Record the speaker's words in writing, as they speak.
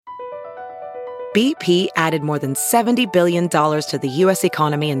BP added more than $70 billion to the U.S.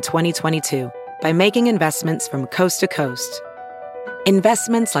 economy in 2022 by making investments from coast to coast.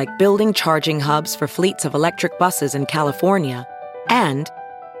 Investments like building charging hubs for fleets of electric buses in California and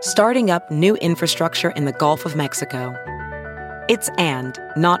starting up new infrastructure in the Gulf of Mexico. It's and,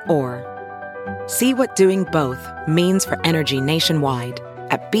 not or. See what doing both means for energy nationwide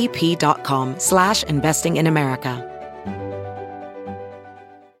at bp.com/investing in America.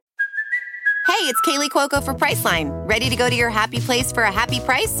 Hey, it's Kaylee Cuoco for Priceline. Ready to go to your happy place for a happy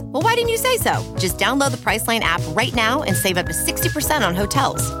price? Well, why didn't you say so? Just download the Priceline app right now and save up to 60% on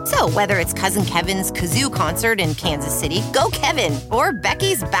hotels. So whether it's Cousin Kevin's Kazoo Concert in Kansas City, go Kevin, or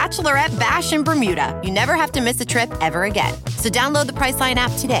Becky's Bachelorette Bash in Bermuda, you never have to miss a trip ever again. So download the Priceline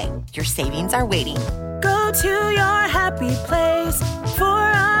app today. Your savings are waiting. Go to your happy place for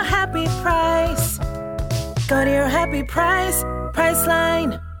a happy price. Go to your happy price,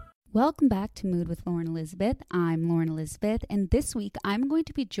 Priceline. Welcome back to Mood with Lauren Elizabeth. I'm Lauren Elizabeth, and this week I'm going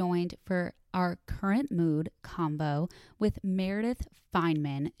to be joined for our current mood combo with Meredith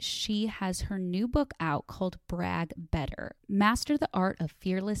Fineman. She has her new book out called Brag Better, Master the Art of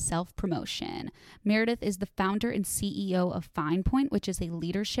Fearless Self-Promotion. Meredith is the founder and CEO of Finepoint, which is a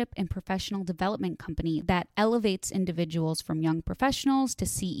leadership and professional development company that elevates individuals from young professionals to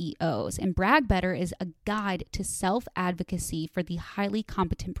CEOs. And Brag Better is a guide to self-advocacy for the highly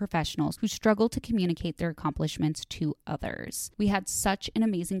competent professionals who struggle to communicate their accomplishments to others. We had such an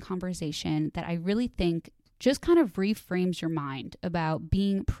amazing conversation that I really think just kind of reframes your mind about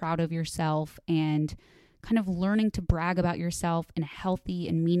being proud of yourself and kind of learning to brag about yourself in a healthy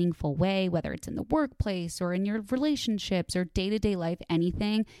and meaningful way, whether it's in the workplace or in your relationships or day-to-day life,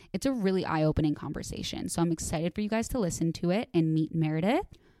 anything. It's a really eye-opening conversation. So I'm excited for you guys to listen to it and meet Meredith.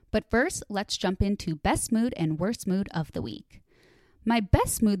 But first, let's jump into best mood and worst mood of the week. My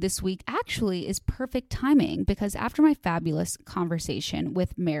best mood this week actually is perfect timing because after my fabulous conversation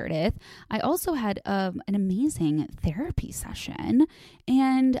with Meredith, I also had an amazing therapy session,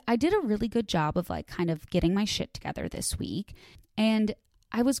 and I did a really good job of kind of getting my shit together this week. And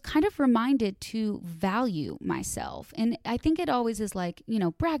I was kind of reminded to value myself. And I think it always is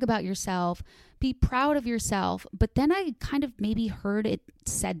brag about yourself, be proud of yourself. But then I kind of maybe heard it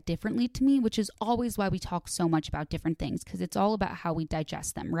said differently to me, which is always why we talk so much about different things, because it's all about how we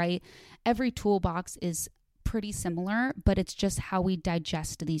digest them, right? Every toolbox is pretty similar, but it's just how we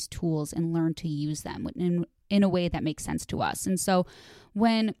digest these tools and learn to use them in a way that makes sense to us. And so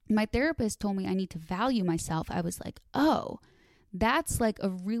when my therapist told me I need to value myself, I was like, oh, that's a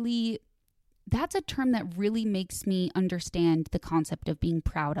term that really makes me understand the concept of being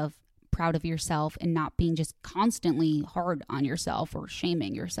proud of yourself and not being just constantly hard on yourself or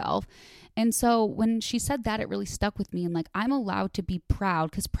shaming yourself. And so when she said that, it really stuck with me. And I'm allowed to be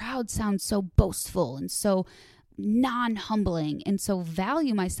proud, because proud sounds so boastful and so non-humbling. And so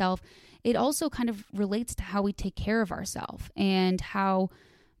value myself, it also kind of relates to how we take care of ourselves and how,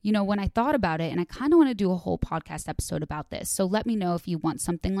 when I thought about it, and I kind of want to do a whole podcast episode about this. So let me know if you want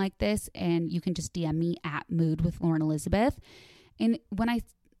something like this, and you can just DM me at Mood with Lauren Elizabeth. And when I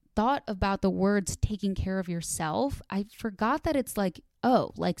thought about the words taking care of yourself, I forgot that it's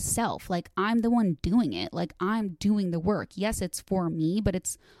self, I'm the one doing it. I'm doing the work. Yes, it's for me, but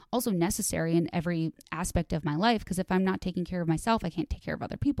it's also necessary in every aspect of my life, because if I'm not taking care of myself, I can't take care of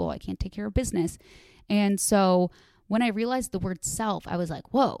other people. I can't take care of business. And so when I realized the word self, I was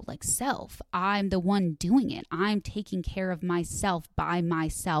like, whoa, self, I'm the one doing it. I'm taking care of myself by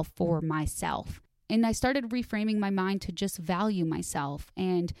myself for myself. And I started reframing my mind to just value myself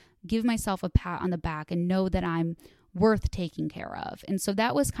and give myself a pat on the back and know that I'm worth taking care of. And so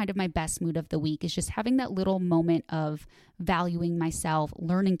that was kind of my best mood of the week, is just having that little moment of valuing myself,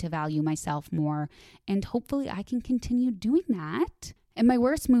 learning to value myself more. And hopefully I can continue doing that. And my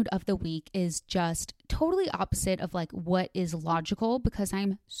worst mood of the week is just totally opposite of what is logical, because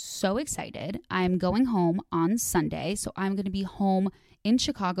I'm so excited. I'm going home on Sunday. So I'm going to be home in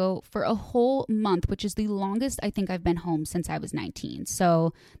Chicago for a whole month, which is the longest I think I've been home since I was 19.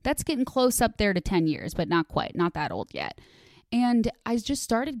 So that's getting close up there to 10 years, but not quite, not that old yet. And I just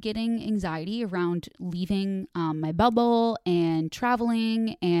started getting anxiety around leaving my bubble and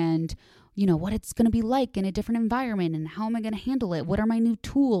traveling and what it's going to be like in a different environment and how am I going to handle it? What are my new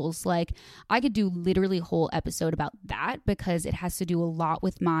tools? I could do literally a whole episode about that, because it has to do a lot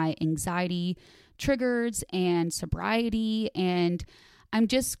with my anxiety triggers and sobriety. And I'm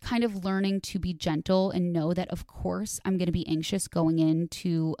just kind of learning to be gentle and know that, of course, I'm going to be anxious going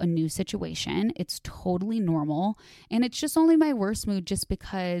into a new situation. It's totally normal. And it's just only my worst mood just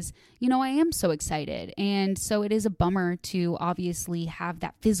because, I am so excited. And so it is a bummer to obviously have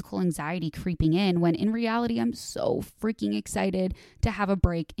that physical anxiety creeping in when in reality, I'm so freaking excited to have a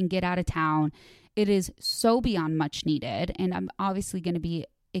break and get out of town. It is so beyond much needed. And I'm obviously going to be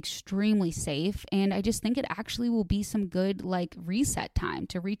extremely safe, and I just think it actually will be some good reset time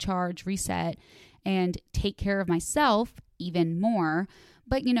to recharge, reset, and take care of myself even more.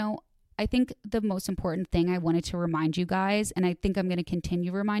 But I think the most important thing I wanted to remind you guys, and I think I'm going to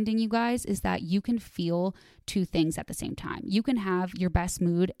continue reminding you guys, is that you can feel two things at the same time. You can have your best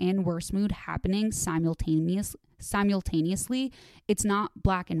mood and worst mood happening simultaneously. It's not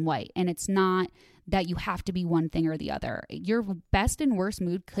black and white, and it's not that you have to be one thing or the other. Your best and worst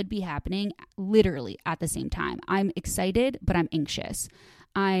mood could be happening literally at the same time. I'm excited, but I'm anxious.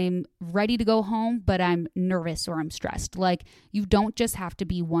 I'm ready to go home, but I'm nervous or I'm stressed. You don't just have to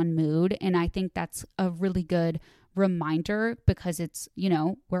be one mood. And I think that's a really good reminder because it's,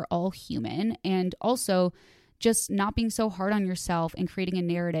 we're all human. And also just not being so hard on yourself and creating a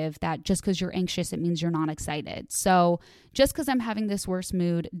narrative that just because you're anxious, it means you're not excited. So just because I'm having this worst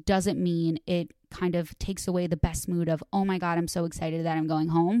mood doesn't mean it kind of takes away the best mood of, oh my God, I'm so excited that I'm going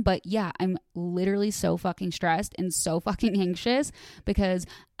home. But yeah, I'm literally so fucking stressed and so fucking anxious because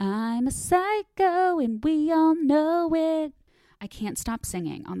I'm a psycho and we all know it. I can't stop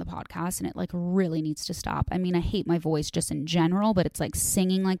singing on the podcast and it really needs to stop. I mean, I hate my voice just in general, but it's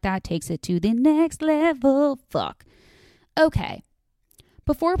singing like that takes it to the next level. Fuck. Okay.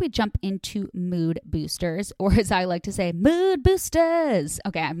 Before we jump into mood boosters, or as I like to say, mood boosters.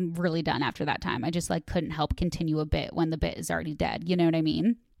 Okay, I'm really done after that time. I just couldn't help continue a bit when the bit is already dead. You know what I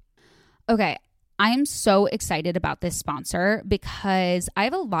mean? Okay. I am so excited about this sponsor because I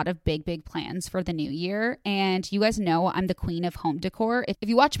have a lot of big plans for the new year. And you guys know I'm the queen of home decor. If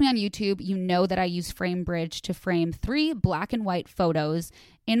you watch me on YouTube, you know that I use FrameBridge to frame 3 black and white photos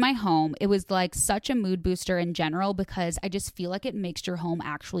in my home. It was such a mood booster in general because I just feel like it makes your home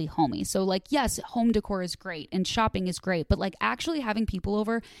actually homey. So yes, home decor is great and shopping is great, but actually having people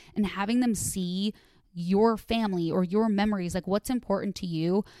over and having them see your family or your memories, what's important to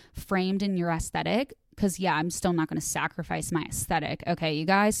you framed in your aesthetic. Because yeah, I'm still not going to sacrifice my aesthetic. Okay, you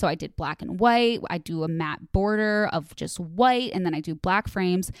guys. So I did black and white. I do a matte border of just white, and then I do black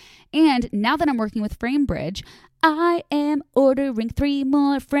frames. And now that I'm working with FrameBridge, I am ordering 3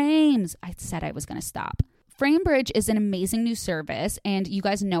 more frames. I said I was going to stop. FrameBridge is an amazing new service, and you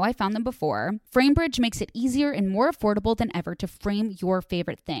guys know I found them before. FrameBridge makes it easier and more affordable than ever to frame your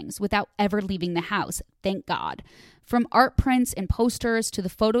favorite things without ever leaving the house. Thank God. From art prints and posters to the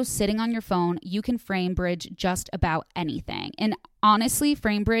photos sitting on your phone, you can FrameBridge just about anything. And honestly,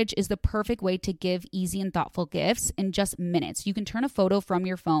 FrameBridge is the perfect way to give easy and thoughtful gifts in just minutes. You can turn a photo from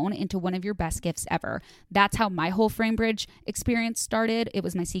your phone into one of your best gifts ever. That's how my whole FrameBridge experience started. It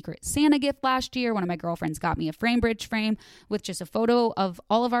was my Secret Santa gift last year. One of my girlfriends got me a FrameBridge frame with just a photo of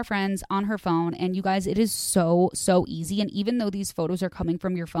all of our friends on her phone. And you guys, it is so easy. And even though these photos are coming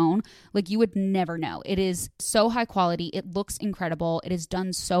from your phone, you would never know. It is so high quality. It looks incredible. It is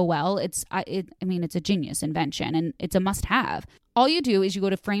done so well. It's a genius invention and it's a must have. All you do is you go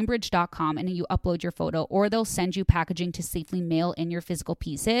to framebridge.com and you upload your photo, or they'll send you packaging to safely mail in your physical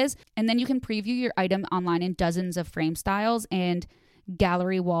pieces. And then you can preview your item online in dozens of frame styles and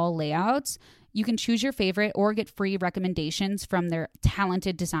gallery wall layouts. You can choose your favorite or get free recommendations from their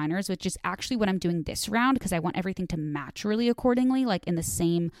talented designers, which is actually what I'm doing this round because I want everything to match really accordingly, in the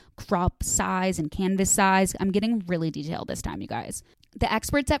same crop size and canvas size. I'm getting really detailed this time, you guys. The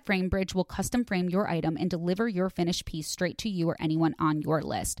experts at FrameBridge will custom frame your item and deliver your finished piece straight to you or anyone on your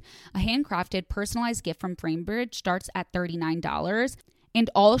list. A handcrafted, personalized gift from FrameBridge starts at $39. And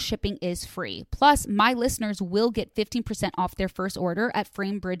all shipping is free. Plus, my listeners will get 15% off their first order at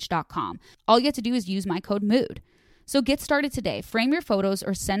framebridge.com. All you have to do is use my code MOOD. So get started today. Frame your photos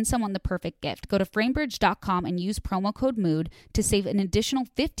or send someone the perfect gift. Go to framebridge.com and use promo code MOOD to save an additional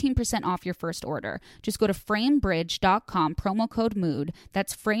 15% off your first order. Just go to framebridge.com, promo code MOOD.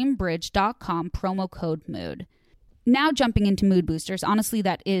 That's framebridge.com, promo code MOOD. Now jumping into mood boosters. Honestly,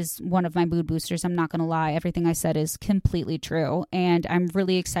 that is one of my mood boosters. I'm not going to lie. Everything I said is completely true. And I'm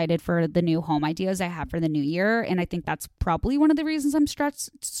really excited for the new home ideas I have for the new year. And I think that's probably one of the reasons I'm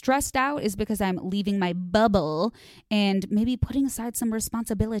stressed out is because I'm leaving my bubble and maybe putting aside some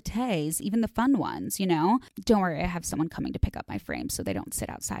responsibilities, even the fun ones, Don't worry, I have someone coming to pick up my frames so they don't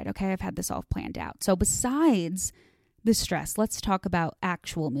sit outside, okay? I've had this all planned out. So besides the stress, let's talk about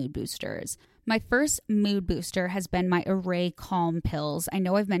actual mood boosters. My first mood booster has been my Array Calm pills. I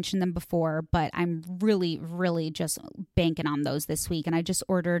know I've mentioned them before, but I'm really just banking on those this week. And I just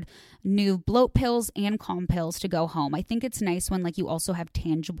ordered new bloat pills and calm pills to go home. I think it's nice when like you also have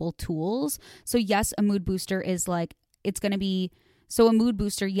tangible tools. So yes, a mood booster is like, it's going to be... So a mood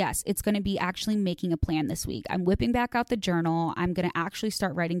booster, yes, it's going to be actually making a plan this week. I'm whipping back out the journal. I'm going to actually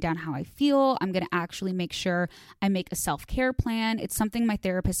start writing down how I feel. I'm going to actually make sure I make a self-care plan. It's something my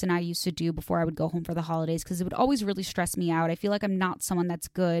therapist and I used to do before I would go home for the holidays because it would always really stress me out. I feel like I'm not someone that's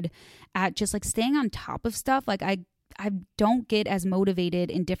good at just like staying on top of stuff. Like I don't get as motivated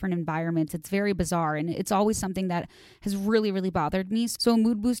in different environments. It's very bizarre. And it's always something that has really bothered me. So a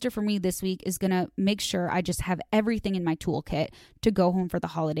mood booster for me this week is going to make sure I just have everything in my toolkit to go home for the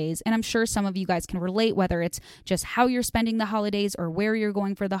holidays. And I'm sure some of you guys can relate, whether it's just how you're spending the holidays or where you're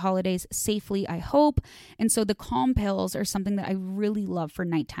going for the holidays safely, I hope. And so the calm pills are something that I really love for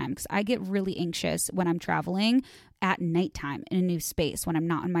nighttime because I get really anxious when I'm traveling at nighttime in a new space when I'm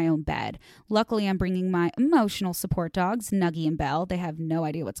not in my own bed. Luckily, I'm bringing my emotional support dogs, Nuggy and Belle. They have no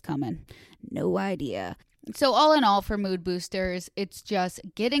idea what's coming. No idea. So all in all, for mood boosters, it's just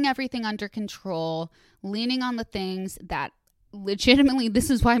getting everything under control, leaning on the things that legitimately, this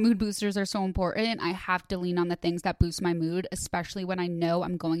is why mood boosters are so important. I have to lean on the things that boost my mood, especially when I know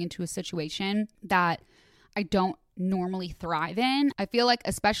I'm going into a situation that I don't normally thrive in. I feel like,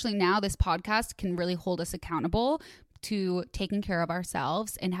 especially now, this podcast can really hold us accountable to taking care of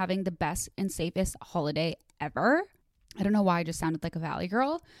ourselves and having the best and safest holiday ever. I don't know why I just sounded like a Valley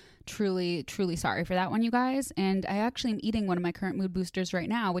girl. Truly sorry for that one, you guys. And I actually am eating one of my current mood boosters right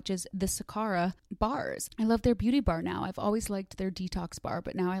now, which is the Sakara bars. I love their beauty bar now. I've always liked their detox bar,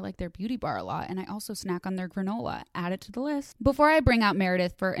 but now I like their beauty bar a lot. And I also snack on their granola. Add it to the list. Before I bring out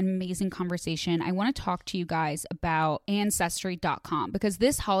Meredith for an amazing conversation, I want to talk to you guys about Ancestry.com because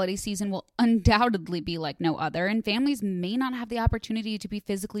this holiday season will undoubtedly be like no other, and families may not have the opportunity to be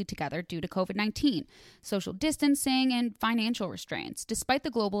physically together due to COVID-19, social distancing, and financial restraints. Despite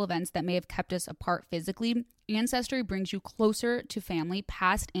the global events that may have kept us apart physically, Ancestry brings you closer to family,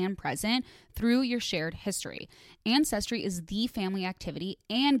 past and present, through your shared history. Ancestry is the family activity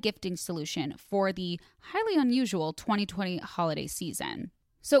and gifting solution for the highly unusual 2020 holiday season.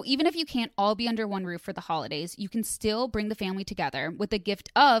 So even if you can't all be under one roof for the holidays, you can still bring the family together with the gift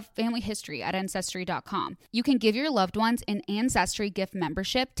of family history at Ancestry.com. You can give your loved ones an Ancestry gift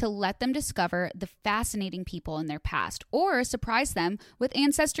membership to let them discover the fascinating people in their past, or surprise them with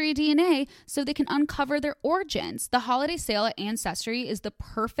Ancestry DNA so they can uncover their origins. The holiday sale at Ancestry is the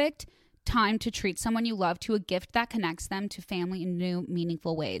perfect time to treat someone you love to a gift that connects them to family in new,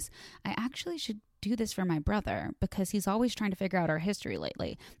 meaningful ways. I actually should do this for my brother because he's always trying to figure out our history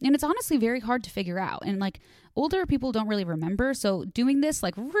lately. And it's honestly very hard to figure out. And like older people don't really remember. So doing this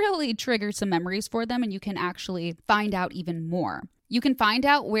like really triggers some memories for them and you can actually find out even more. You can find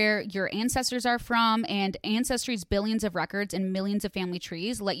out where your ancestors are from, and Ancestry's billions of records and millions of family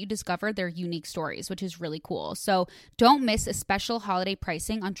trees let you discover their unique stories, which is really cool. So don't miss a special holiday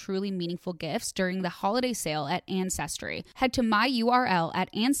pricing on truly meaningful gifts during the holiday sale at Ancestry. Head to my URL at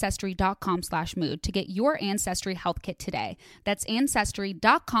Ancestry.com/mood to get your Ancestry health kit today. That's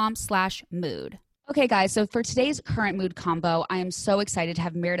Ancestry.com/mood. Okay, guys, so for today's current mood combo, I am so excited to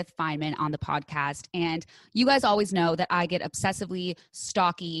have Meredith Fineman on the podcast. And you guys always know that I get obsessively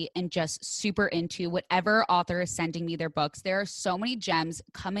stalky and just super into whatever author is sending me their books. There are so many gems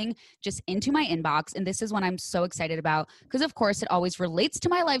coming just into my inbox. And this is one I'm so excited about because, of course, it always relates to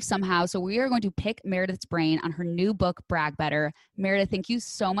my life somehow. So we are going to pick Meredith's brain on her new book, Brag Better. Meredith, thank you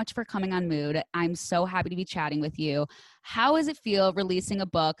so much for coming on Mood. I'm so happy to be chatting with you. How does it feel releasing a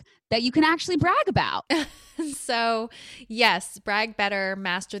book that you can actually brag about? So, yes, Brag Better,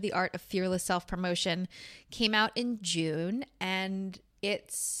 Master the Art of Fearless Self-Promotion came out in June, and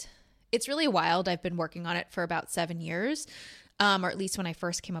it's really wild. I've been working on it for about 7 years, or at least when I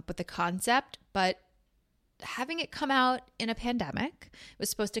first came up with the concept, but having it come out in a pandemic, it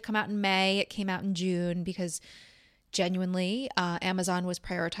was supposed to come out in May, it came out in June because genuinely, Amazon was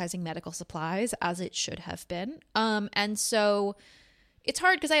prioritizing medical supplies as it should have been. And so it's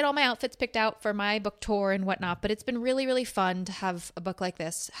hard because I had all my outfits picked out for my book tour and whatnot, but it's been really, really fun to have a book like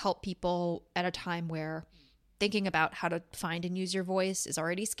this help people at a time where thinking about how to find and use your voice is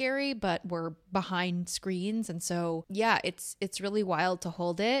already scary, but we're behind screens. And so, yeah, it's really wild to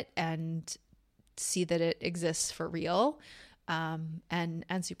hold it and see that it exists for real. and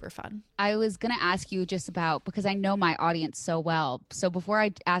super fun. I was going to ask you just about, because I know my audience so well. So before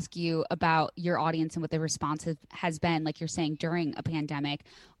I ask you about your audience and what the response has been, like you're saying, during a pandemic,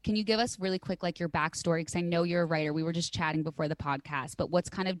 can you give us really quick, like your backstory? Because I know you're a writer. We were just chatting before the podcast, but what's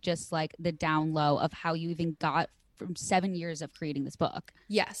kind of just like the down low of how you even got from 7 years of creating this book?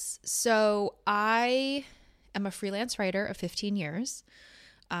 Yes. So I am a freelance writer of 15 years.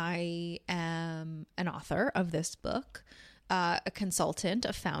 I am an author of this book. A consultant,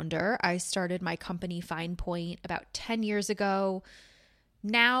 a founder. I started my company Fine Point about 10 years ago.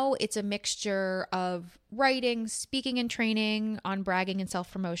 Now it's a mixture of writing, speaking and training on bragging and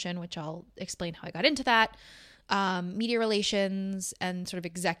self-promotion, which I'll explain how I got into that, media relations, and sort of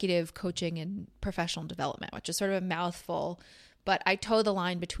executive coaching and professional development, which is sort of a mouthful. But I toe the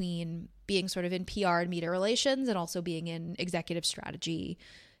line between being sort of in PR and media relations and also being in executive strategy,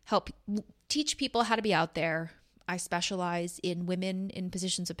 help teach people how to be out there. I specialize in women in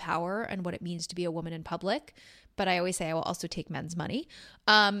positions of power and what it means to be a woman in public. But I always say I will also take men's money.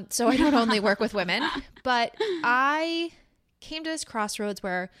 So I don't only work with women. But I came to this crossroads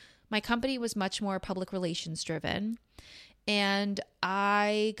where my company was much more public relations driven. And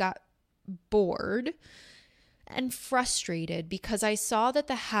I got bored and frustrated because I saw that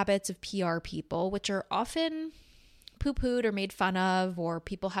the habits of PR people, which are often poo-pooed or made fun of, or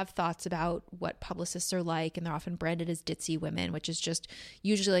people have thoughts about what publicists are like, and they're often branded as ditzy women, which is just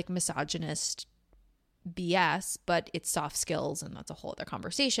usually like misogynist BS, but it's soft skills, and that's a whole other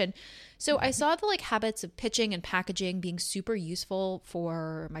conversation. So I saw the like habits of pitching and packaging being super useful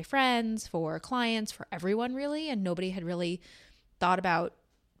for my friends, for clients, for everyone really, and nobody had really thought about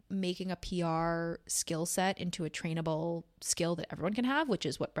making a PR skill set into a trainable skill that everyone can have, which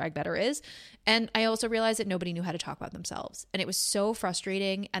is what Brag Better is. And I also realized that nobody knew how to talk about themselves. And it was so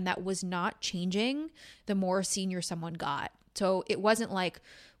frustrating. And that was not changing the more senior someone got. So it wasn't like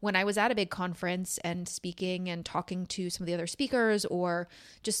when I was at a big conference and speaking and talking to some of the other speakers or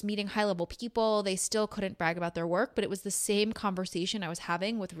just meeting high-level people, they still couldn't brag about their work. But it was the same conversation I was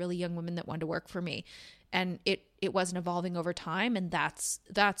having with really young women that wanted to work for me. And it wasn't evolving over time. And that's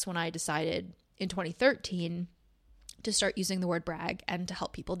when I decided in 2013 to start using the word brag and to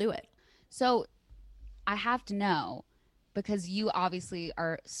help people do it. So I have to know, because you obviously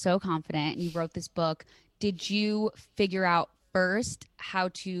are so confident and you wrote this book, did you figure out first how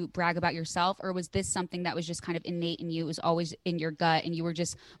to brag about yourself, or was this something that was just kind of innate in you? It was always in your gut and you were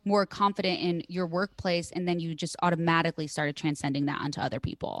just more confident in your workplace, and then you just automatically started transcending that onto other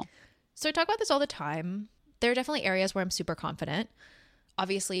people? So I talk about this all the time. There are definitely areas where I'm super confident.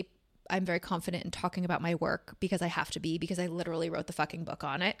 Obviously, I'm very confident in talking about my work because I have to be, because I literally wrote the fucking book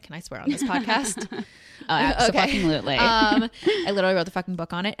on it. Can I swear on this podcast? Absolutely. I literally wrote the fucking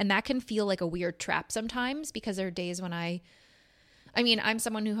book on it. And that can feel like a weird trap sometimes, because there are days when I'm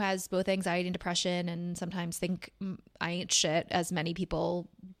someone who has both anxiety and depression, and sometimes think I ain't shit, as many people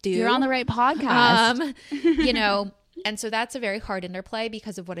do. You're on the right podcast. And so that's a very hard interplay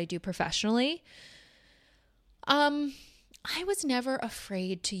because of what I do professionally. I was never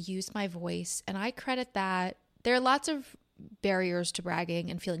afraid to use my voice, and I credit that. There are lots of barriers to bragging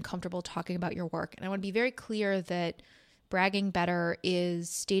and feeling comfortable talking about your work. And I want to be very clear that bragging better is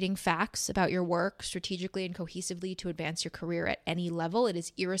stating facts about your work strategically and cohesively to advance your career at any level. It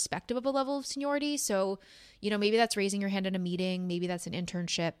is irrespective of a level of seniority. So, maybe that's raising your hand in a meeting. Maybe that's an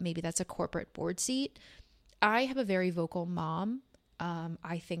internship. Maybe that's a corporate board seat. I have a very vocal mom.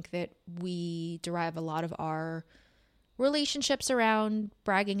 I think that we derive a lot of our relationships around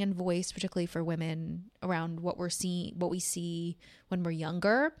bragging and voice, particularly for women, around what we see when we're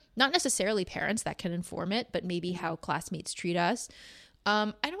younger. Not necessarily parents, that can inform it, but maybe how classmates treat us.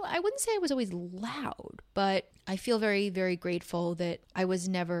 I wouldn't say I was always loud, but I feel very, very grateful that I was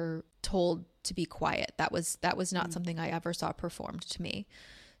never told to be quiet. That was not something I ever saw performed to me.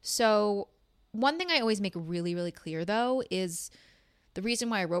 So one thing I always make really, really clear, though, is the reason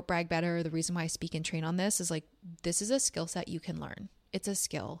why I wrote Brag Better, the reason why I speak and train on this is this is a skill set you can learn. It's a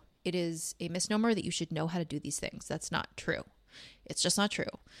skill. It is a misnomer that you should know how to do these things. That's not true. It's just not true.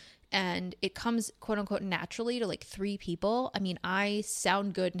 And it comes, quote unquote, naturally to 3 people. I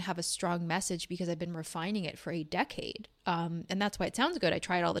sound good and have a strong message because I've been refining it for a decade. And that's why it sounds good. I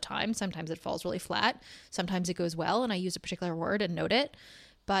try it all the time. Sometimes it falls really flat. Sometimes it goes well and I use a particular word and note it.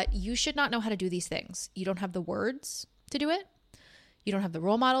 But you should not know how to do these things. You don't have the words to do it. You don't have the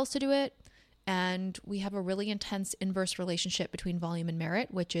role models to do it. And we have a really intense inverse relationship between volume and merit,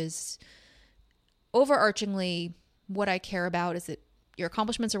 which is overarchingly what I care about is that your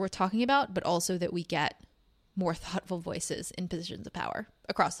accomplishments are worth talking about, but also that we get more thoughtful voices in positions of power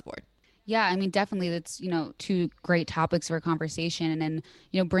across the board. Yeah, I mean, definitely that's, two great topics for a conversation.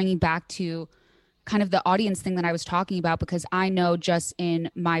 And, bringing back to kind of the audience thing that I was talking about, because I know just in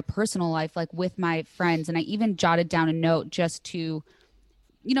my personal life, like with my friends, and I even jotted down a note just to,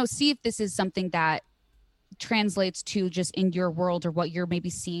 see if this is something that translates to just in your world or what you're maybe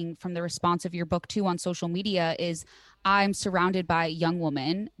seeing from the response of your book too on social media. Is I'm surrounded by young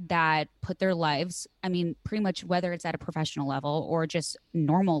women that put their lives, I mean, pretty much whether it's at a professional level or just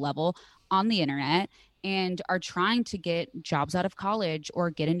normal level, on the internet, and are trying to get jobs out of college or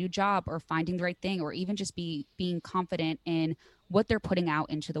get a new job or finding the right thing, or even just being confident in what they're putting out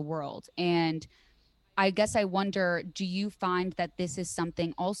into the world. And I guess I wonder, do you find that this is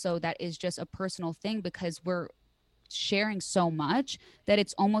something also that is just a personal thing, because we're sharing so much that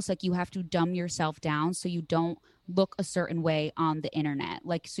it's almost like you have to dumb yourself down so you don't look a certain way on the internet,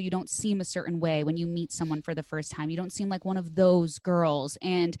 like so you don't seem a certain way when you meet someone for the first time, you don't seem like one of those girls.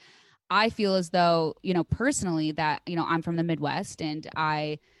 And I feel as though, personally, that, I'm from the Midwest, and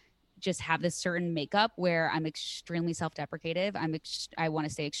I just have this certain makeup where I'm extremely self-deprecative. I want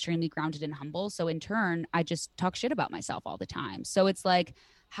to stay extremely grounded and humble. So in turn, I just talk shit about myself all the time. So it's like,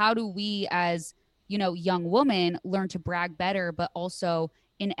 how do we as, young women learn to brag better, but also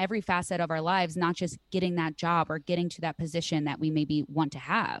in every facet of our lives, not just getting that job or getting to that position that we maybe want to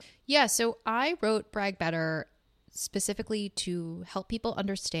have? Yeah, so I wrote Brag Better specifically to help people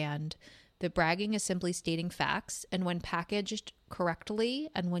understand that bragging is simply stating facts, and when packaged correctly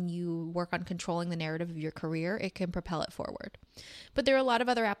and when you work on controlling the narrative of your career, it can propel it forward. But there are a lot of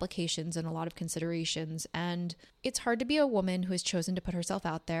other applications and a lot of considerations, and it's hard to be a woman who has chosen to put herself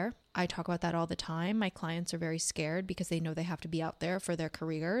out there. I talk about that all the time. My clients are very scared because they know they have to be out there for their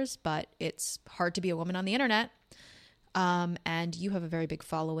careers, but it's hard to be a woman on the internet. And you have a very big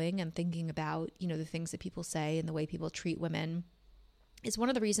following, and thinking about, the things that people say and the way people treat women is one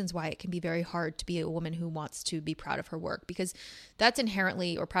of the reasons why it can be very hard to be a woman who wants to be proud of her work, because that's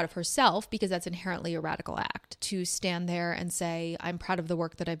inherently, or proud of herself, because that's inherently a radical act. To stand there and say, I'm proud of the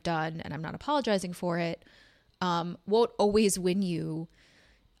work that I've done and I'm not apologizing for it, won't always win you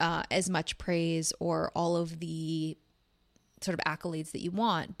as much praise or all of the sort of accolades that you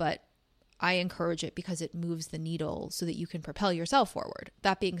want, but I encourage it because it moves the needle so that you can propel yourself forward.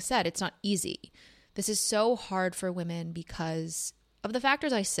 That being said, it's not easy. This is so hard for women because of the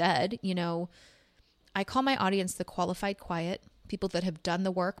factors I said. I call my audience the qualified quiet, people that have done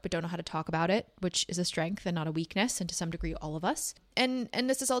the work but don't know how to talk about it, which is a strength and not a weakness, and to some degree all of us. And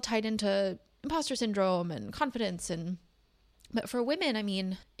this is all tied into imposter syndrome and confidence. But for women, I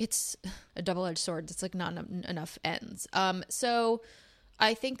mean, it's a double-edged sword. It's like not enough ends. So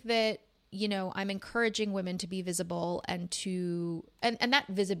I think that, I'm encouraging women to be visible and that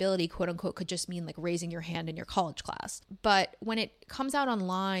visibility, quote unquote, could just mean like raising your hand in your college class. But when it comes out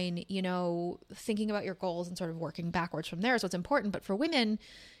online, thinking about your goals and sort of working backwards from there is what's important. But for women,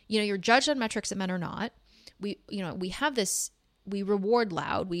 you're judged on metrics that men are not. We have this, we reward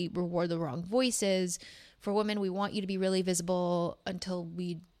loud, we reward the wrong voices. For women, we want you to be really visible until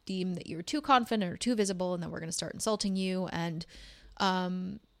we deem that you're too confident or too visible, and then we're going to start insulting you. And,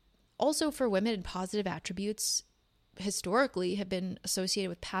 also for women, positive attributes historically have been associated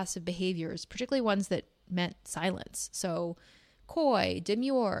with passive behaviors, particularly ones that meant silence. So coy,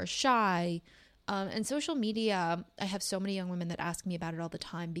 demure, shy, and social media. I have so many young women that ask me about it all the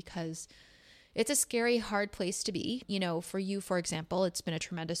time because it's a scary, hard place to be. For you, for example, it's been a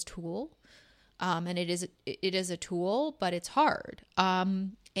tremendous tool. And it is a tool, but it's hard.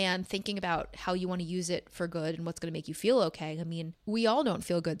 And thinking about how you want to use it for good and what's going to make you feel okay. I mean, we all don't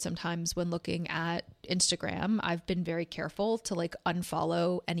feel good sometimes when looking at Instagram. I've been very careful to like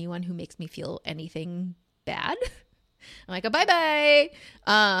unfollow anyone who makes me feel anything bad. I'm like, bye-bye.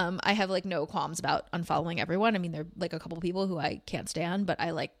 I have like no qualms about unfollowing everyone. I mean, there are like a couple of people who I can't stand, but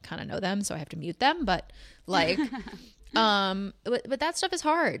I like kind of know them, so I have to mute them. But like... but that stuff is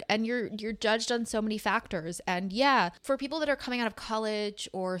hard, and you're judged on so many factors. And yeah, for people that are coming out of college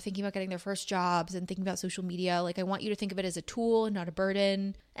or thinking about getting their first jobs and thinking about social media, like I want you to think of it as a tool and not a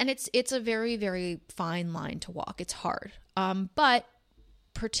burden. And it's a very, very fine line to walk. It's hard. But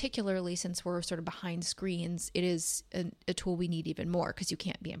particularly since we're sort of behind screens, it is a tool we need even more because you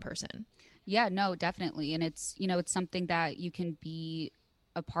can't be in person. Yeah, no, definitely. And it's, it's something that you can be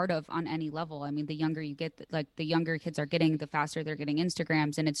a part of on any level. I mean, the younger you get, like the younger kids are getting, the faster they're getting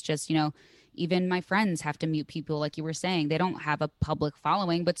Instagrams. And it's just, even my friends have to mute people. Like you were saying, they don't have a public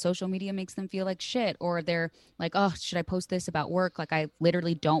following, but social media makes them feel like shit. Or they're like, oh, should I post this about work? Like I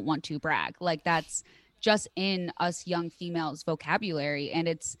literally don't want to brag. Like that's just in us young females vocabulary. And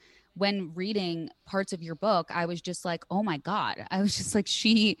it's when reading parts of your book, I was just like, oh my God. I was just like,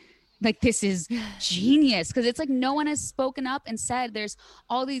 she like, this is genius. Because it's like no one has spoken up and said there's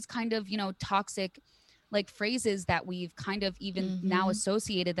all these kind of, you know, toxic like phrases that we've kind of even now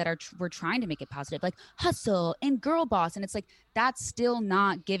associated that are we're trying to make it positive, like hustle and girl boss. And it's like, that's still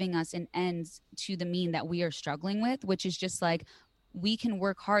not giving us an end to the mean that we are struggling with, which is just like, we can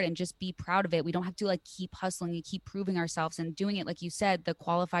work hard and just be proud of it. We don't have to like keep hustling and keep proving ourselves and doing it. Like you said, the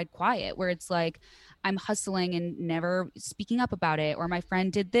qualified quiet, where it's like, I'm hustling and never speaking up about it. Or my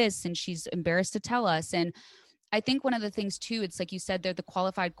friend did this and she's embarrassed to tell us. And I think one of the things too, it's like you said, they're the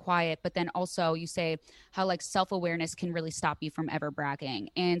qualified quiet, but then also you say how like self-awareness can really stop you from ever bragging.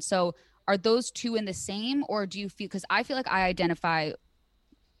 And so are those two in the same, or do you feel, because I feel like I identify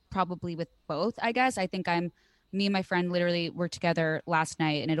probably with both, I guess. I think me and my friend literally were together last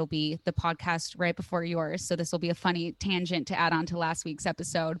night, and it'll be the podcast right before yours. So this will be a funny tangent to add on to last week's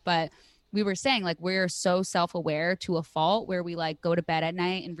episode. But we were saying like, we're so self-aware to a fault where we like go to bed at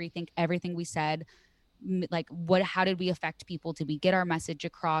night and rethink everything we said. Like how did we affect people? Did we get our message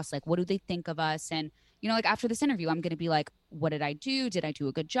across? Like, what do they think of us? And, you know, like after this interview, I'm going to be like, what did I do? Did I do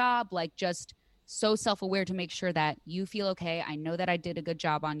a good job? Like, just so self-aware to make sure that you feel okay. I know that I did a good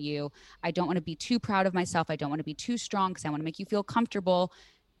job on you. I don't want to be too proud of myself. I don't want to be too strong because I want to make you feel comfortable.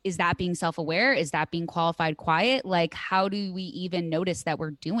 Is that being self-aware? Is that being qualified quiet? Like, how do we even notice that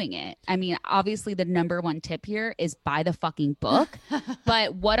we're doing it? I mean, obviously the number one tip here is buy the fucking book,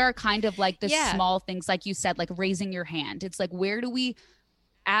 but what are kind of like the small things, like you said, like raising your hand? It's like, where do we,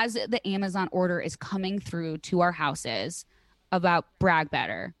 as the Amazon order is coming through to our houses about brag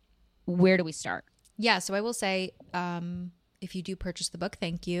better, where do we start? Yeah. So I will say, if you do purchase the book,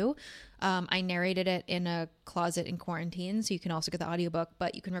 thank you. I narrated it in a closet in quarantine, so you can also get the audiobook,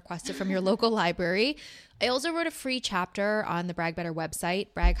 but you can request it from your local library. I also wrote a free chapter on the Brag Better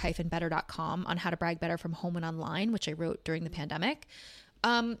website, brag-better.com, on how to brag better from home and online, which I wrote during the pandemic.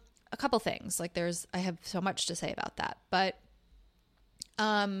 A couple things, like I have so much to say about that, but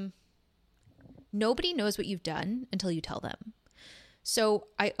nobody knows what you've done until you tell them. So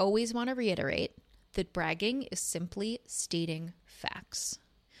I always want to reiterate that bragging is simply stating facts,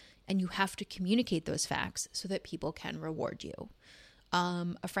 and you have to communicate those facts so that people can reward you.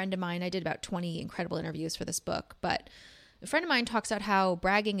 A friend of mine, I did about 20 incredible interviews for this book, but a friend of mine talks about how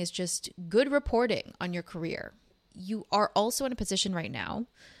bragging is just good reporting on your career. You are also in a position right now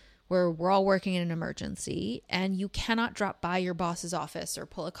where we're all working in an emergency, and you cannot drop by your boss's office or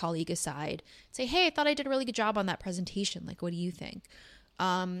pull a colleague aside, say, hey, I thought I did a really good job on that presentation. Like, what do you think?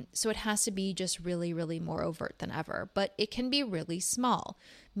 So it has to be just really, really more overt than ever, but it can be really small.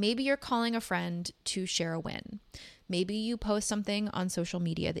 Maybe you're calling a friend to share a win. Maybe you post something on social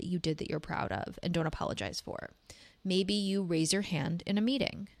media that you did that you're proud of and don't apologize for. Maybe you raise your hand in a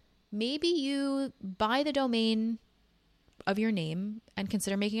meeting. Maybe you buy the domain of your name and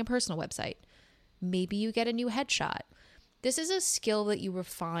consider making a personal website. Maybe you get a new headshot. This is a skill that you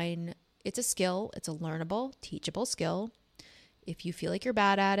refine. It's a skill. It's a learnable, teachable skill. If you feel like you're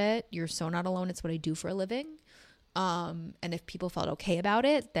bad at it, you're so not alone. It's what I do for a living. And if people felt okay about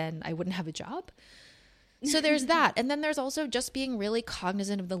it, then I wouldn't have a job. So there's that. And then there's also just being really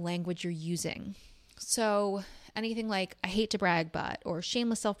cognizant of the language you're using. So anything like, I hate to brag, but, or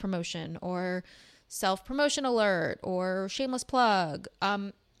shameless self-promotion, or self-promotion alert, or shameless plug.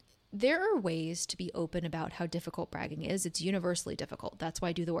 There are ways to be open about how difficult bragging is. It's universally difficult. That's why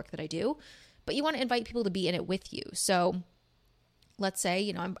I do the work that I do. But you want to invite people to be in it with you. So let's say,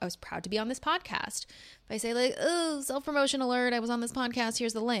 you know, I was proud to be on this podcast. If I say like, oh, self-promotion alert, I was on this podcast,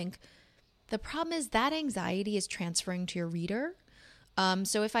 here's the link. The problem is that anxiety is transferring to your reader.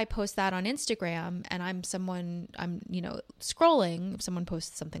 So if I post that on Instagram and I'm scrolling, if someone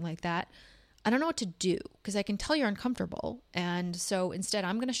posts something like that, I don't know what to do because I can tell you're uncomfortable. And so instead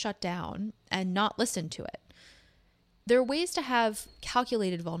I'm going to shut down and not listen to it. There are ways to have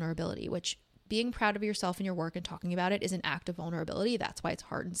calculated vulnerability, which being proud of yourself and your work and talking about it is an act of vulnerability. That's why it's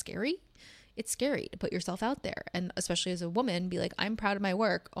hard and scary. It's scary to put yourself out there. And especially as a woman, be like, I'm proud of my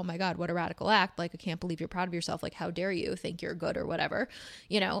work. Oh my God, what a radical act. Like, I can't believe you're proud of yourself. Like, how dare you think you're good or whatever.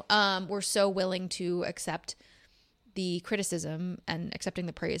 You know, we're so willing to accept the criticism, and accepting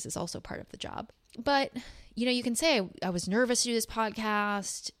the praise is also part of the job. But, you know, you can say, I was nervous to do this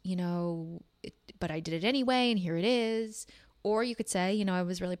podcast, you know, but I did it anyway, and here it is. Or you could say, you know, I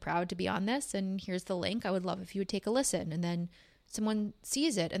was really proud to be on this, and here's the link. I would love if you would take a listen. And then someone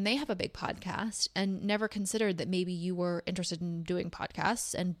sees it and they have a big podcast and never considered that maybe you were interested in doing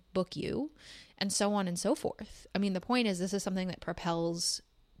podcasts and book you, and so on and so forth. I mean, the point is, this is something that propels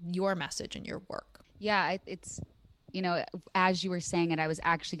your message and your work. Yeah, it's you know, as you were saying it, I was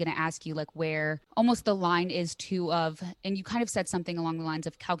actually going to ask you like where almost the line is too of, and you kind of said something along the lines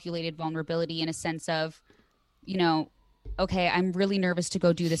of calculated vulnerability in a sense of, you know, okay, I'm really nervous to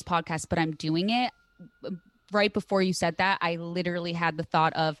go do this podcast, but I'm doing it. Right before you said that, I literally had the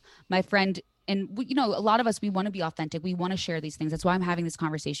thought of my friend, and you know, a lot of us, we want to be authentic. We want to share these things. That's why I'm having this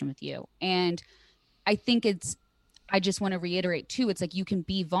conversation with you. And I think I just want to reiterate too, it's like you can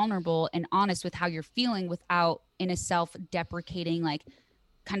be vulnerable and honest with how you're feeling without in a self-deprecating, like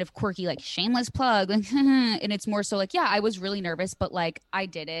kind of quirky, like shameless plug. Like, and it's more so like, yeah, I was really nervous, but like I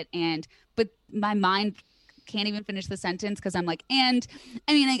did it. But my mind can't even finish the sentence because I'm like, and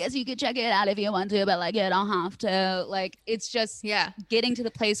I mean, I guess you could check it out if you want to, but like you don't have to. Like it's just getting to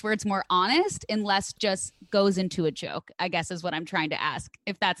the place where it's more honest and less just goes into a joke, I guess is what I'm trying to ask,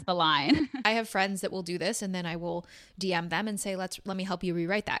 if that's the line. I have friends that will do this, and then I will DM them and say, let me help you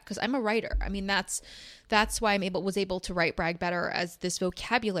rewrite that, because I'm a writer. I mean, that's why was able to write Brag Better as this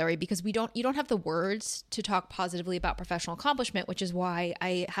vocabulary, because you don't have the words to talk positively about professional accomplishment, which is why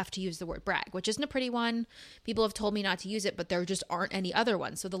I have to use the word brag, which isn't a pretty one. People have told me not to use it, but there just aren't any other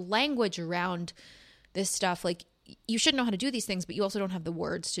ones. So the language around this stuff, like you should know how to do these things, but you also don't have the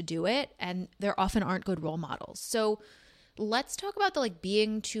words to do it. And there often aren't good role models. So let's talk about the like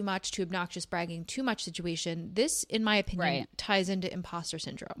being too much, too obnoxious, bragging too much situation. This, in my opinion, ties into imposter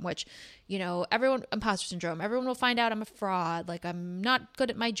syndrome, which, you know, imposter syndrome, everyone will find out I'm a fraud, like I'm not good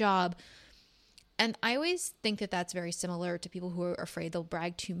at my job. And I always think that that's very similar to people who are afraid they'll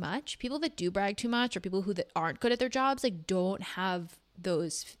brag too much. People that do brag too much, or people that aren't good at their jobs, like don't have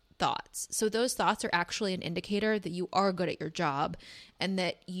those thoughts. So those thoughts are actually an indicator that you are good at your job and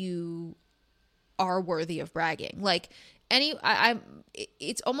that you are worthy of bragging. Like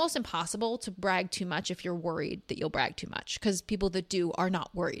it's almost impossible to brag too much if you're worried that you'll brag too much, because people that do are not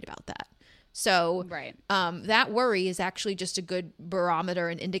worried about that. So that worry is actually just a good barometer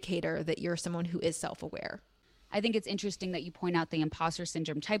and indicator that you're someone who is self-aware. I think it's interesting that you point out the imposter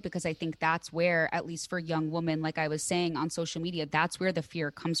syndrome type, because I think that's where, at least for young women, like I was saying on social media, that's where the fear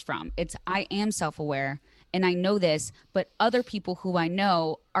comes from. It's I am self-aware and I know this, but other people who I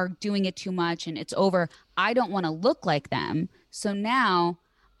know are doing it too much and it's over. I don't want to look like them. So now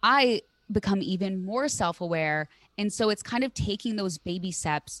I become even more self-aware. And so it's kind of taking those baby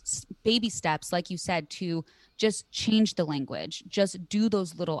steps, like you said, to just change the language, just do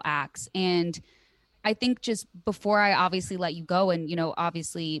those little acts. And I think just before I obviously let you go, and, you know,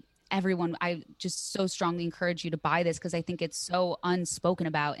 obviously everyone, I just so strongly encourage you to buy this because I think it's so unspoken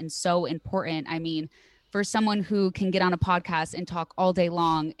about and so important. I mean, for someone who can get on a podcast and talk all day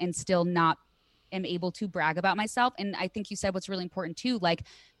long and still not am able to brag about myself. And I think you said what's really important too, like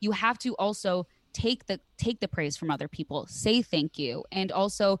you have to also take the praise from other people, say thank you, and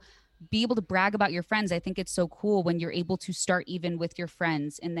also be able to brag about your friends. I think it's so cool when you're able to start even with your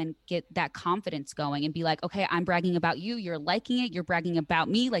friends and then get that confidence going and be like, okay, I'm bragging about you. You're liking it. You're bragging about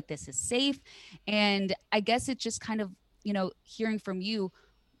me. Like this is safe. And I guess it's just kind of, you know, hearing from you,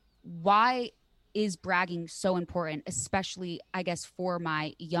 why is bragging so important, especially, I guess, for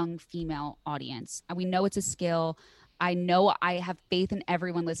my young female audience? We know it's a skill. I know I have faith in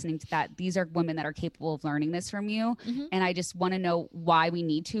everyone listening to that. These are women that are capable of learning this from you. Mm-hmm. And I just want to know why we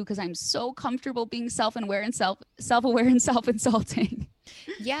need to, because I'm so comfortable being self-aware and self-aware and self-insulting.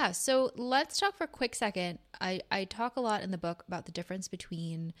 Yeah. So let's talk for a quick second. I talk a lot in the book about the difference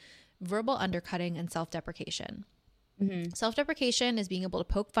between verbal undercutting and self-deprecation. Mm-hmm. Self-deprecation is being able to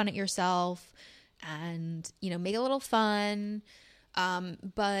poke fun at yourself and, you know, make it a little fun.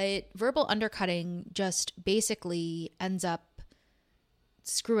 But verbal undercutting just basically ends up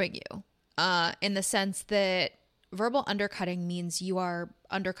screwing you, in the sense that verbal undercutting means you are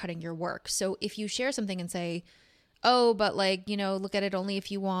undercutting your work. So if you share something and say, oh, but like, you know, look at it only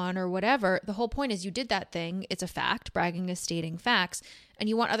if you want or whatever, the whole point is you did that thing. It's a fact. Bragging is stating facts, and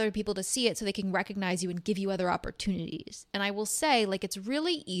you want other people to see it so they can recognize you and give you other opportunities. And I will say, like, it's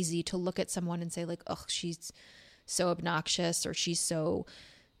really easy to look at someone and say like, oh, she's so obnoxious, or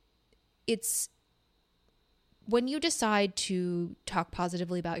it's when you decide to talk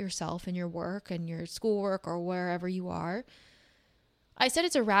positively about yourself and your work and your schoolwork or wherever you are. I said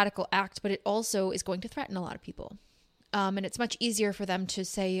it's a radical act, but it also is going to threaten a lot of people. And it's much easier for them to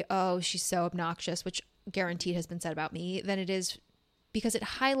say, oh, she's so obnoxious, which guaranteed has been said about me, than it is because it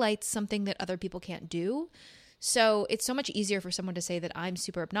highlights something that other people can't do. So it's so much easier for someone to say that I'm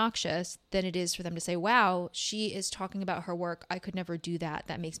super obnoxious than it is for them to say, wow, she is talking about her work. I could never do that.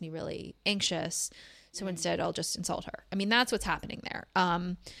 That makes me really anxious. So instead I'll just insult her. I mean, that's what's happening there.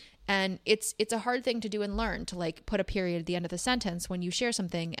 And it's a hard thing to do and learn, to like put a period at the end of the sentence when you share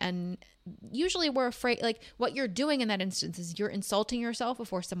something. And usually we're afraid, like what you're doing in that instance is you're insulting yourself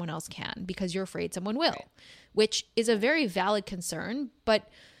before someone else can, because you're afraid someone will, which is a very valid concern, but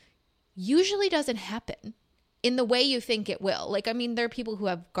usually doesn't happen in the way you think it will. Like, I mean, there are people who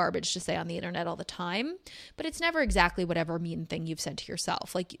have garbage to say on the internet all the time, but it's never exactly whatever mean thing you've said to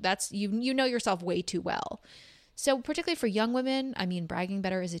yourself. Like that's, you know yourself way too well. So particularly for young women, I mean, bragging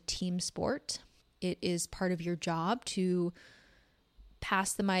better is a team sport. It is part of your job to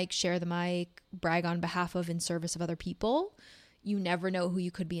pass the mic, share the mic, brag on behalf of, in service of other people. You never know who you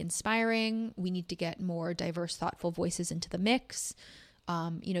could be inspiring. We need to get more diverse, thoughtful voices into the mix.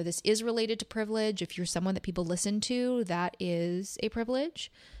 You know, this is related to privilege. If you're someone that people listen to, that is a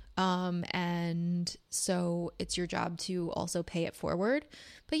privilege. And so it's your job to also pay it forward.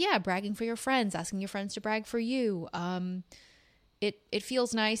 But yeah, bragging for your friends, asking your friends to brag for you. It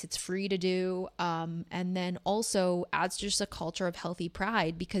feels nice. It's free to do. And then also adds just a culture of healthy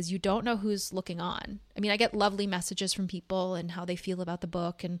pride, because you don't know who's looking on. I mean, I get lovely messages from people and how they feel about the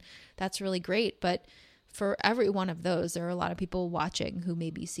book, and that's really great. But for every one of those, there are a lot of people watching who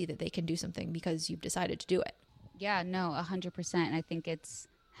maybe see that they can do something because you've decided to do it. Yeah, no, 100%. I think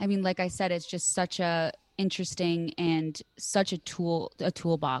I mean, like I said, it's just such a interesting and such a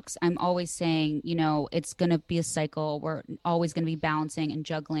toolbox. I'm always saying, you know, it's going to be a cycle. We're always going to be balancing and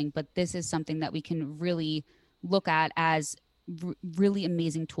juggling, but this is something that we can really look at as really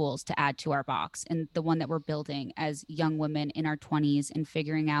amazing tools to add to our box. And the one that we're building as young women in our 20s and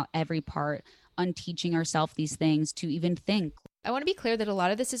figuring out every part, unteaching ourselves these things to even think. I want to be clear that a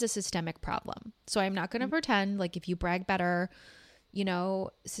lot of this is a systemic problem. So I'm not going to pretend like if you brag better, you know,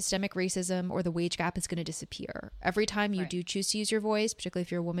 systemic racism or the wage gap is going to disappear. Every time you do choose to use your voice, particularly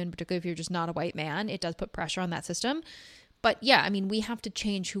if you're a woman, particularly if you're just not a white man, it does put pressure on that system. But yeah, I mean, we have to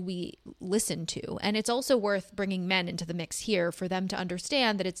change who we listen to. And it's also worth bringing men into the mix here for them to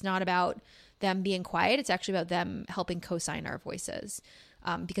understand that it's not about them being quiet. It's actually about them helping co-sign our voices.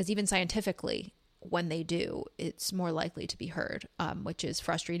 Because even scientifically, when they do, it's more likely to be heard, which is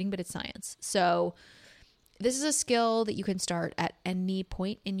frustrating, but it's science. So this is a skill that you can start at any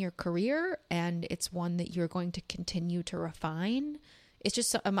point in your career, and it's one that you're going to continue to refine. It's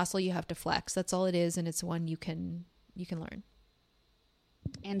just a muscle you have to flex. That's all it is, and it's one you can learn.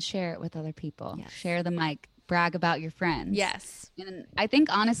 And share it with other people. Yes. Share the mic. Brag about your friends. Yes. And I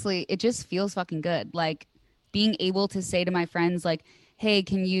think, honestly, it just feels fucking good. Like, being able to say to my friends, like, hey,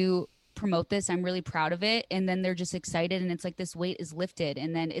 can you promote this? I'm really proud of it. And then they're just excited, and it's like this weight is lifted.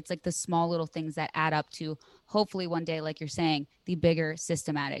 And then it's like the small little things that add up to hopefully one day, like you're saying, the bigger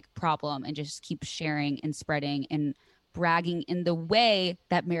systematic problem, and just keep sharing and spreading and bragging in the way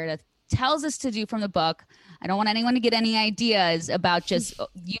that Meredith tells us to do from the book. I don't want anyone to get any ideas about just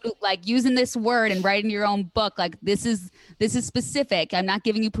you like using this word and writing your own book. Like this is specific. I'm not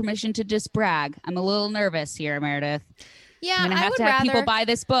giving you permission to just brag. I'm a little nervous here, Meredith. Yeah, I'm gonna have to have people buy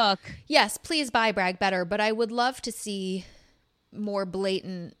this book. Yes, please buy Brag Better, but I would love to see more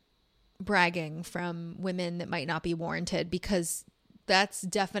blatant bragging from women that might not be warranted, because that's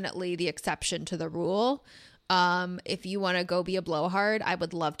definitely the exception to the rule. If you want to go be a blowhard, I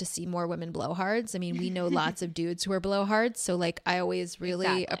would love to see more women blowhards. I mean, we know lots of dudes who are blowhards, so like I always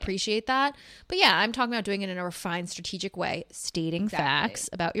really appreciate that. But yeah, I'm talking about doing it in a refined, strategic way, stating facts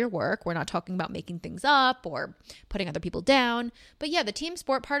about your work. We're not talking about making things up or putting other people down. But yeah, the team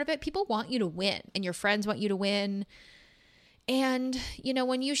sport part of it, people want you to win, and your friends want you to win. And, you know,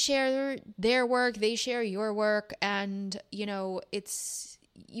 when you share their work, they share your work, and, you know,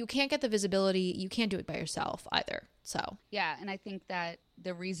 you can't get the visibility. You can't do it by yourself either. So, yeah. And I think that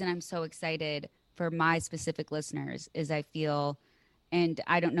the reason I'm so excited for my specific listeners is I feel, and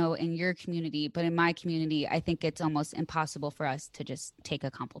I don't know in your community, but in my community, I think it's almost impossible for us to just take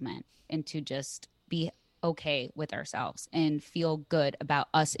a compliment and to just be okay with ourselves and feel good about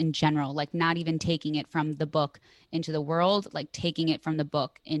us in general, like not even taking it from the book into the world, like taking it from the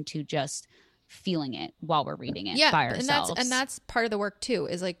book into just feeling it while we're reading it by ourselves. And that's part of the work too,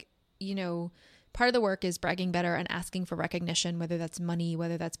 is like, you know, part of the work is bragging better and asking for recognition, whether that's money,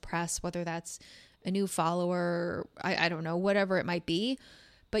 whether that's press, whether that's a new follower, I don't know, whatever it might be.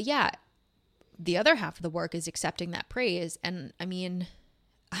 But yeah, the other half of the work is accepting that praise. And I mean,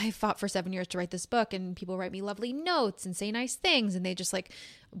 I fought for 7 years to write this book, and people write me lovely notes and say nice things, and they just like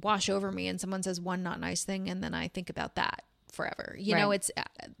wash over me, and someone says one not nice thing, and then I think about that forever. You know,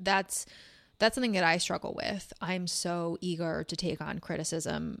 that's something that I struggle with. I'm so eager to take on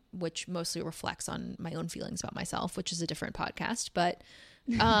criticism, which mostly reflects on my own feelings about myself, which is a different podcast. But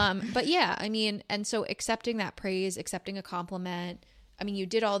yeah, I mean, and so accepting that praise, accepting a compliment, I mean, you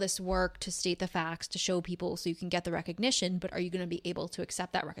did all this work to state the facts, to show people so you can get the recognition, but are you going to be able to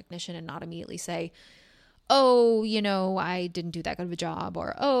accept that recognition and not immediately say, oh, I didn't do that good of a job,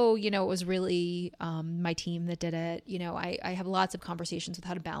 or, oh, it was really my team that did it. I have lots of conversations with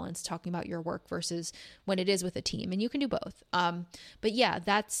how to balance talking about your work versus when it is with a team, and you can do both. But yeah,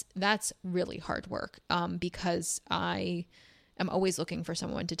 that's really hard work because I am always looking for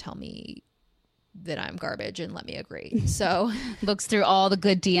someone to tell me that I'm garbage and let me agree. So looks through all the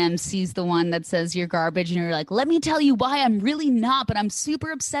good DMs, sees the one that says you're garbage, and you're like, let me tell you why I'm really not, but I'm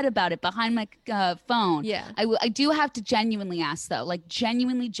super upset about it behind my phone. Yeah. I do have to genuinely ask though, like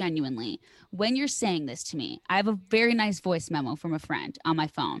genuinely, when you're saying this to me, I have a very nice voice memo from a friend on my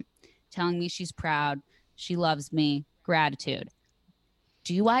phone telling me she's proud, she loves me, gratitude.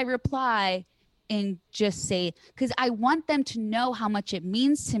 Do I reply and just say, because I want them to know how much it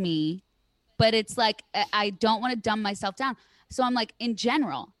means to me, but it's like, I don't want to dumb myself down. So I'm like, in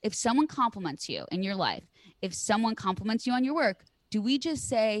general, if someone compliments you in your life, if someone compliments you on your work, do we just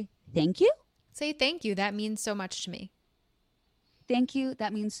say, thank you? Say thank you. That means so much to me. Thank you.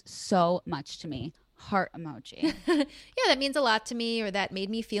 That means so much to me. Heart emoji. Yeah, that means a lot to me, or that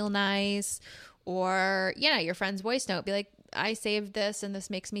made me feel nice. Or, your friend's voice note, be like, I saved this and this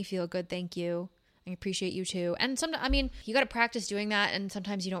makes me feel good. Thank you. I appreciate you too. And you got to practice doing that. And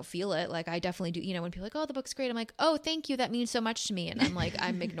sometimes you don't feel it. Like I definitely do, when people are like, oh, the book's great. I'm like, oh, thank you. That means so much to me. And I'm like,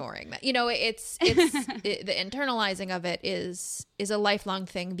 I'm ignoring that. The internalizing of it is a lifelong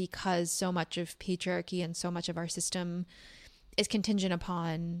thing, because so much of patriarchy and so much of our system is contingent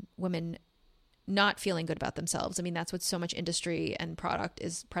upon women not feeling good about themselves. I mean, that's what so much industry and product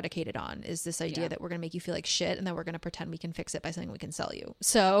is predicated on, is this idea that we're going to make you feel like shit, and then we're going to pretend we can fix it by saying we can sell you.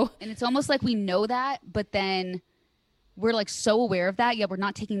 So, and it's almost like we know that, but then we're like so aware of that, yet we're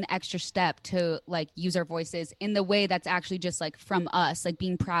not taking the extra step to like use our voices in the way that's actually just like from us, like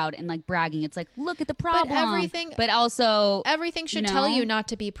being proud and like bragging. It's like, look at the problem. But also everything should tell you not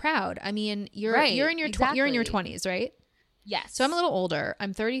to be proud. I mean, you're in your you're in your 20s, right? Yes. So I'm a little older.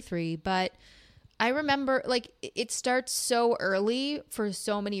 I'm 33, but I remember like it starts so early for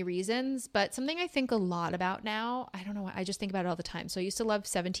so many reasons, but something I think a lot about now, I don't know, I just think about it all the time. So I used to love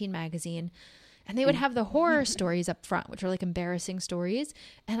 17 magazine, and they would have the horror stories up front, which are like embarrassing stories.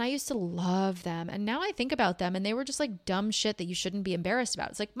 And I used to love them. And now I think about them, and they were just like dumb shit that you shouldn't be embarrassed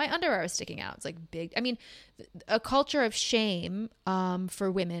about. It's like my underwear was sticking out. It's like big. I mean, a culture of shame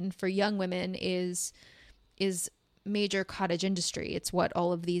for women, for young women is major cottage industry. It's what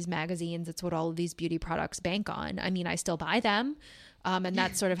all of these magazines, it's what all of these beauty products bank on. I mean, I still buy them. And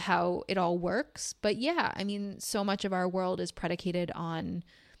that's sort of how it all works. But yeah, I mean, so much of our world is predicated on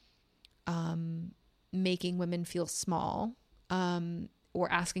making women feel small,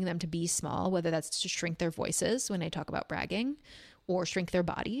 or asking them to be small, whether that's to shrink their voices when they talk about bragging, or shrink their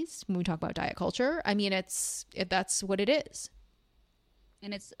bodies when we talk about diet culture. I mean, that's what it is.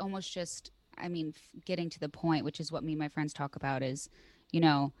 And it's almost just, I mean, getting to the point, which is what me and my friends talk about, is,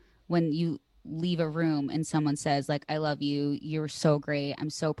 when you leave a room and someone says like, I love you, you're so great, I'm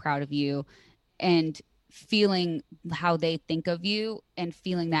so proud of you, and feeling how they think of you and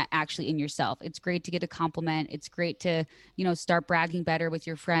feeling that actually in yourself. It's great to get a compliment. It's great to, start bragging better with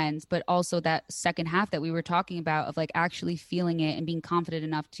your friends, but also that second half that we were talking about of like actually feeling it and being confident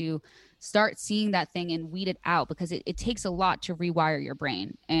enough to start seeing that thing and weed it out, because it takes a lot to rewire your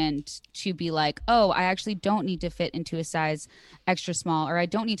brain and to be like, oh, I actually don't need to fit into a size extra small, or I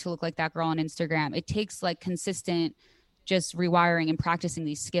don't need to look like that girl on Instagram. It takes like consistent just rewiring and practicing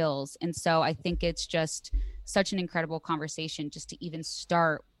these skills. And so I think it's just such an incredible conversation just to even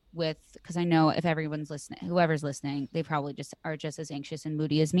start with, because I know if everyone's listening, whoever's listening, they probably just are just as anxious and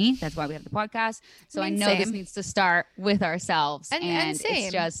moody as me. That's why we have the podcast. So I know same. This needs to start with ourselves. And same.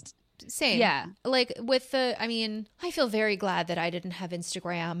 It's just same. Yeah. Like I feel very glad that I didn't have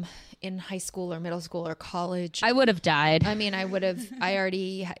Instagram in high school or middle school or college. I would have died. I mean, I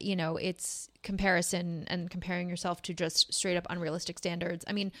already, it's comparison and comparing yourself to just straight up unrealistic standards.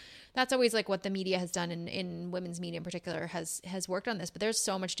 I mean, that's always like what the media has done in women's media in particular has worked on this, but there's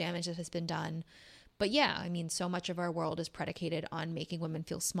so much damage that has been done. But yeah, I mean, so much of our world is predicated on making women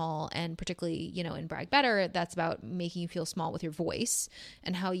feel small, and particularly, in Brag Better, that's about making you feel small with your voice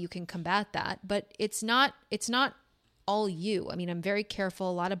and how you can combat that. But it's not all you. I mean, I'm very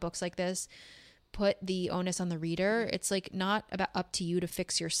careful. A lot of books like this put the onus on the reader. It's like not about up to you to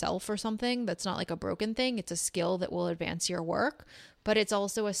fix yourself or something. That's not like a broken thing. It's a skill that will advance your work, but it's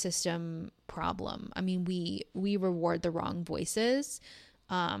also a system problem. I mean, we reward the wrong voices.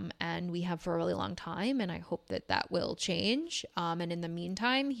 And we have for a really long time, and I hope that will change. And in the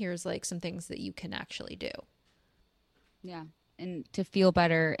meantime, here's like some things that you can actually do. Yeah. and to feel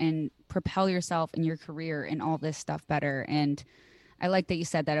better and propel yourself in your career and all this stuff better. And I like that you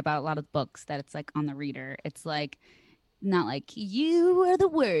said that about a lot of books, that it's like on the reader. It's like, not like you are the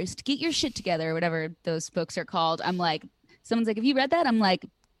worst, get your shit together, or whatever those books are called. I'm like, someone's like, have you read that? I'm like,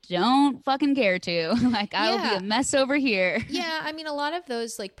 don't fucking care to. Like, I will be a mess over here. Yeah, I mean, a lot of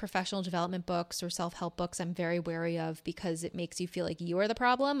those like professional development books or self-help books I'm very wary of because it makes you feel like you are the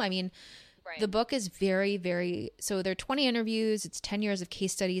problem. I mean, the book is very, very, so there are 20 interviews, it's 10 years of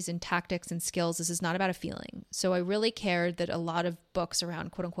case studies and tactics and skills. This is not about a feeling. So I really cared that a lot of books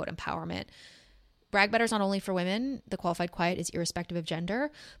around quote unquote empowerment. Brag Better is not only for women. The Qualified Quiet is irrespective of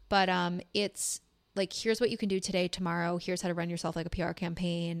gender, but it's like, here's what you can do today, tomorrow. Here's how to run yourself like a PR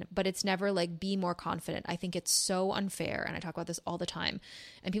campaign. But it's never like, be more confident. I think it's so unfair. And I talk about this all the time.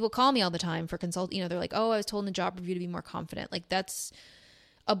 And people call me all the time for consult. You know, they're like, oh, I was told in the job review to be more confident. Like, that's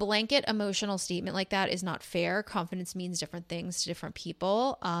a blanket emotional statement like that is not fair. Confidence means different things to different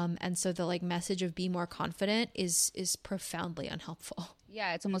people. And so the like message of be more confident is profoundly unhelpful.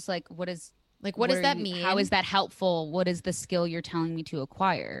 Yeah. It's almost like, what does that mean? How is that helpful? What is the skill you're telling me to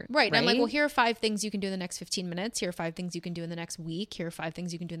acquire? Right. I'm like, well, here are 5 things you can do in the next 15 minutes. Here are 5 things you can do in the next week. Here are 5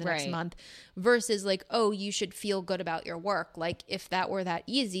 things you can do in the next month. Versus like, oh, you should feel good about your work. Like, if that were that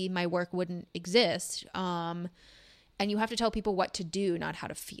easy, my work wouldn't exist. And you have to tell people what to do, not how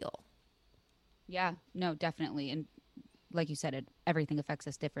to feel. Yeah, no, definitely. And like you said, everything affects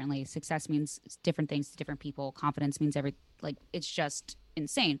us differently. Success means different things to different people. Confidence means it's just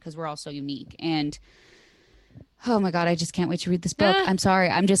insane because we're all so unique. And oh my God, I just can't wait to read this book. I'm sorry.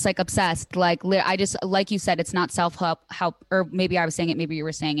 I'm just like obsessed. Like, I just, like you said, it's not self-help, or maybe I was saying it, maybe you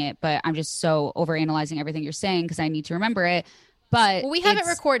were saying it, but I'm just so overanalyzing everything you're saying because I need to remember it. But we have it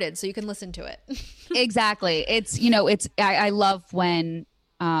recorded so you can listen to it. Exactly. It's, I love when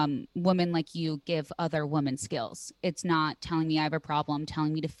women like you give other women skills. It's not telling me I have a problem,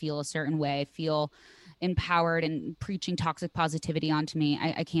 telling me to feel a certain way, feel empowered and preaching toxic positivity onto me.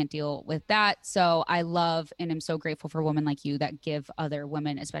 I can't deal with that. So I love and am so grateful for women like you that give other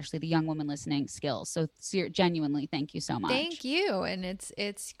women, especially the young women listening, skills. So genuinely, thank you so much. Thank you. And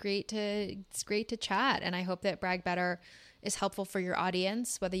it's great to chat. And I hope that Brag Better is helpful for your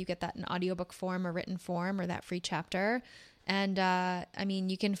audience, whether you get that in audiobook form or written form or that free chapter. And I mean,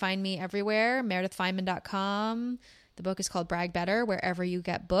 you can find me everywhere, meredithfineman.com. The book is called Brag Better, wherever you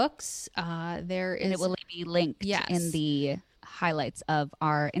get books. And it will be linked in the highlights of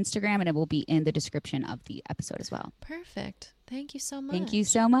our Instagram, and it will be in the description of the episode as well. Perfect. Thank you so much. Thank you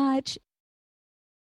so much.